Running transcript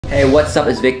Hey, what's up?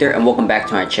 It's Victor and welcome back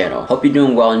to my channel. Hope you're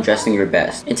doing well and dressing your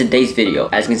best. In today's video,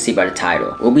 as you can see by the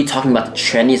title, we'll be talking about the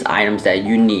trendiest items that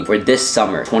you need for this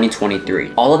summer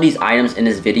 2023. All of these items in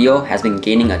this video has been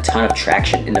gaining a ton of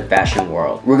traction in the fashion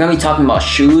world. We're gonna be talking about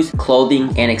shoes, clothing,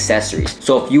 and accessories.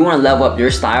 So if you want to level up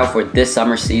your style for this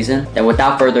summer season, then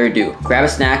without further ado, grab a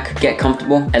snack, get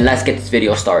comfortable, and let's get this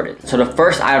video started. So the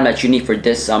first item that you need for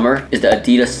this summer is the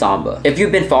Adidas Samba. If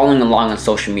you've been following along on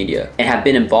social media and have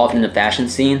been involved in the fashion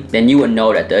scene, then you would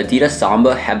know that the Adidas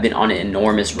Samba have been on an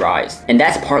enormous rise. And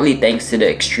that's partly thanks to the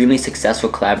extremely successful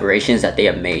collaborations that they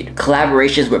have made.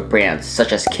 Collaborations with brands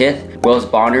such as Kith, Wells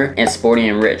Bonner, and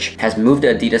Sporty & Rich has moved the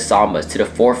Adidas Sambas to the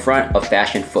forefront of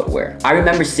fashion footwear. I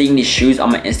remember seeing these shoes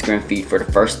on my Instagram feed for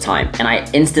the first time, and I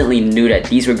instantly knew that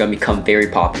these were going to become very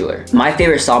popular. My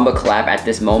favorite Samba collab at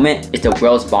this moment is the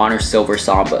Wells Bonner Silver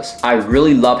Sambas. I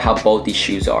really love how bold these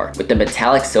shoes are, with the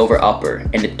metallic silver upper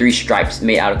and the 3 stripes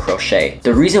made out of crochet.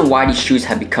 The reason why these shoes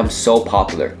have become so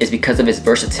popular is because of its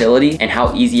versatility and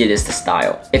how easy it is to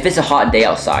style. If it's a hot day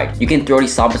outside, you can throw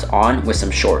these Sambas on with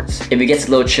some shorts. If it gets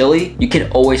a little chilly, you can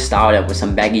always style them with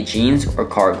some baggy jeans or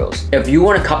cargos. If you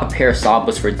want to cop a pair of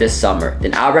Sambas for this summer,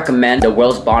 then I recommend the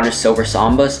Wells Bonner Silver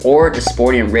Sambas or the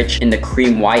Sporty & Rich in the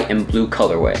cream white and blue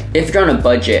colorway. If you're on a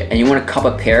budget and you want to cop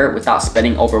a pair without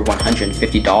spending over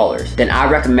 $150, then I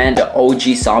recommend the OG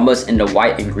Sambas in the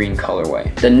white and green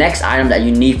colorway. The next item that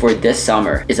you need for this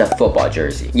summer is a football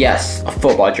jersey. Yes, a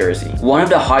football jersey. One of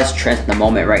the hottest trends at the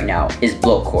moment right now is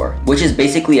bloatcore, which is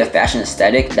basically a fashion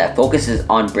aesthetic that focuses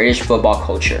on British football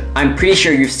culture. I'm pretty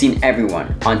sure you've seen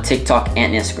everyone on TikTok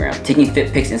and Instagram taking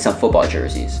fit pics in some football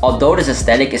jerseys. Although this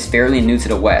aesthetic is fairly new to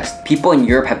the West, people in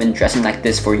Europe have been dressing like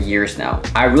this for years now.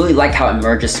 I really like how it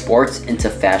merges sports into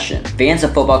fashion. Fans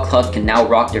of football clubs can now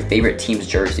rock their favorite team's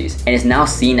jerseys, and is now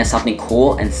seen as something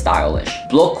cool and stylish.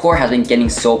 Bloatcore has been getting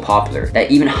so popular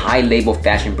that even high-label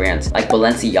fashion brands like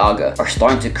Balenciaga are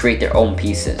starting to create their own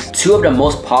pieces. 2 of the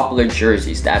most popular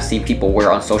jerseys that I've seen people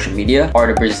wear on social media are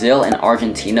the Brazil and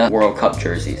Argentina World Cup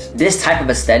jerseys. This type of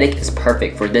aesthetic is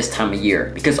perfect for this time of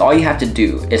year because all you have to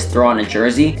do is throw on a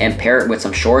jersey and pair it with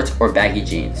some shorts or baggy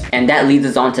jeans. And that leads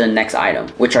us on to the next item,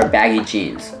 which are baggy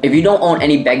jeans. If you don't own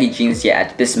any baggy jeans yet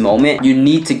at this moment, you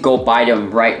need to go buy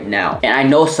them right now. And I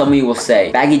know some of you will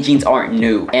say, baggy jeans aren't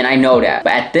new, and I know that,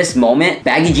 but at this moment,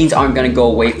 baggy jeans aren't gonna go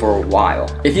away for a while.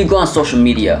 If you go on social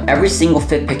media, every single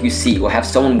fit pic you see will have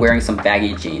someone wearing some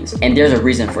baggy jeans, and there's a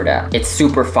reason for that. It's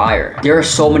super fire. There are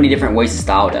so many different ways to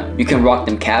style them. You can rock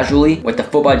them casually with the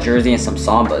football jersey and some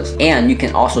Sambas, and you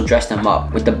can also dress them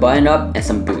up with the button up and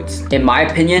some boots. In my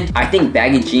opinion, I think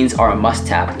baggy jeans are a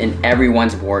must-have in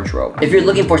everyone's wardrobe. If you're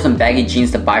looking for some baggy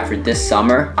jeans to buy for this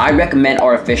summer, I recommend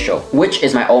Artificial, which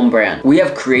is my own brand. We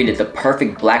have created the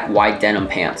perfect black-white denim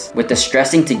pants with the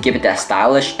stressing to give it that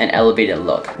stylish and elevated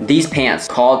look. These pants,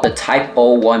 called the Type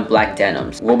 01 Black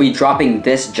Denims, will be dropping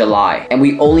this July, and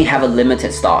we only have a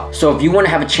limited stock. So if you want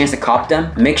to have a chance to cop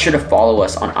them, make sure to follow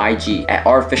us on IG at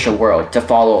Artificial World to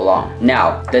follow along.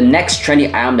 Now, the next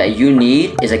trendy item that you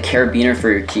need is a carabiner for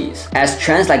your keys. As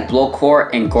trends like bloatcore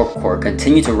and gorpcore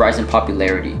continue to rise in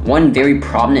popularity, one very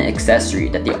prominent accessory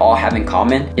that they all have in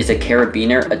common is a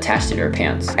carabiner attached to their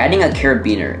pants. Adding a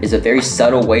carabiner is a very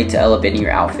subtle way to elevating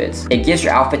your outfits. It gives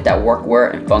your outfit that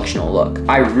workwear and functional look.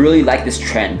 I really like this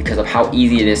trend because of how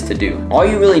easy it is to do. All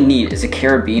you really need is a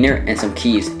carabiner and some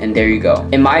keys, and there you go.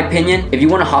 In my opinion, if you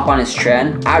want to hop on this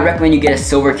trend, I recommend you get a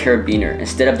silver carabiner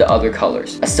instead of the other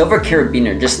colors. A silver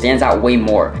carabiner just stands out way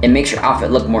more and makes your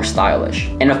outfit look more stylish.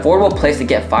 An affordable place to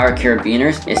get fire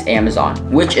carabiners is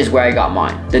Amazon, which is where I got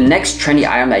mine. The next trendy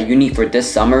item that you need for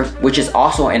this summer, which is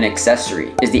also an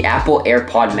accessory, is the Apple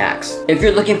AirPod Max. If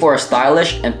you're looking for a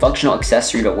stylish and functional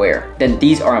accessory to wear, then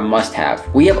these are a must-have.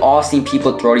 We have all seen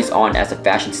people throw these on as a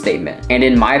fashion statement, and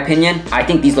in my opinion, I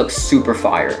think these look super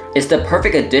fire. It's the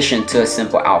perfect addition to a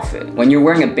simple outfit. When you're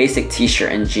wearing a basic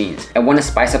t-shirt and jeans and want to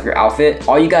spice up your outfit,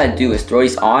 all you gotta do is throw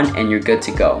these on and you're good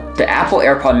to go. The Apple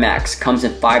AirPod Max comes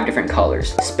in 5 different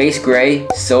colors: space gray,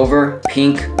 silver,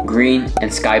 pink, green,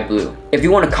 and sky blue. If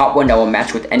you want to cop one that will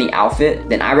match with any outfit,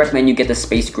 then I recommend you get the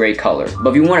space gray color.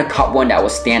 But if you want to cop one that will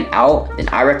stand out, then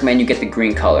I recommend you get the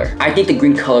green color. I think the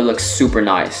green color looks super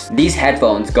nice. These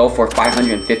headphones go for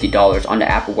 $550 on the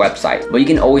Apple website, but you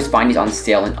can always find these on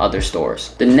sale in other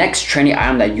stores. The next trendy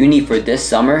item that you need for this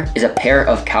summer is a pair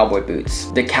of cowboy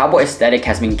boots. The cowboy aesthetic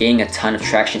has been gaining a ton of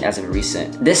traction as of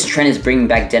recent. This trend is bringing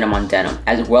back denim on denim,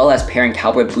 as well as pairing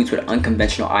cowboy boots with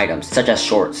unconventional items, such as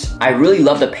shorts. I really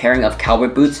love the pairing of cowboy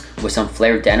boots with some some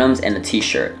flared denims and a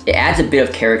t-shirt. It adds a bit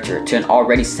of character to an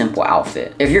already simple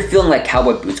outfit. If you're feeling like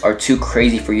cowboy boots are too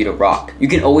crazy for you to rock, you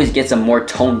can always get some more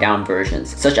toned down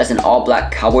versions, such as an all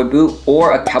black cowboy boot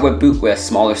or a cowboy boot with a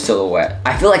smaller silhouette.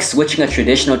 I feel like switching a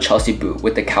traditional Chelsea boot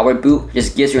with the cowboy boot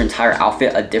just gives your entire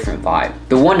outfit a different vibe.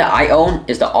 The one that I own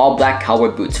is the all black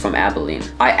cowboy boots from Abilene.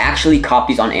 I actually copped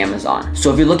these on Amazon,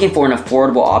 so if you're looking for an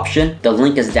affordable option, the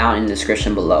link is down in the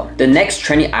description below. The next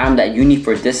trendy item that you need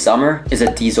for this summer is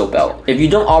a diesel belt. If you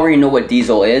don't already know what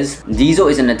Diesel is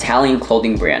an Italian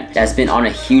clothing brand that's been on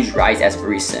a huge rise as of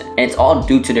recent, and it's all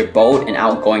due to their bold and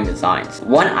outgoing designs.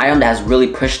 One item that has really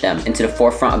pushed them into the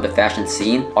forefront of the fashion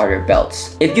scene are their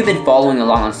belts. If you've been following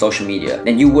along on social media,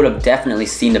 then you would have definitely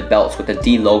seen the belts with the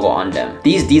D logo on them.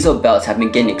 These Diesel belts have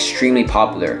been getting extremely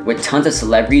popular, with tons of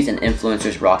celebrities and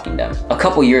influencers rocking them. A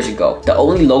couple years ago, the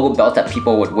only logo belts that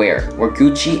people would wear were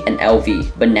Gucci and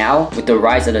LV, but now, with the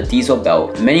rise of the Diesel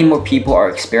belt, many more people are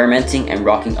experimenting and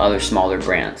rocking other smaller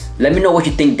brands. Let me know what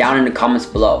you think down in the comments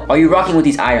below. Are you rocking with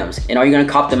these items, and are you gonna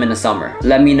cop them in the summer?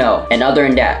 Let me know. And other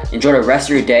than that, enjoy the rest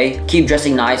of your day, keep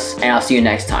dressing nice, and I'll see you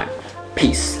next time.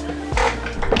 Peace.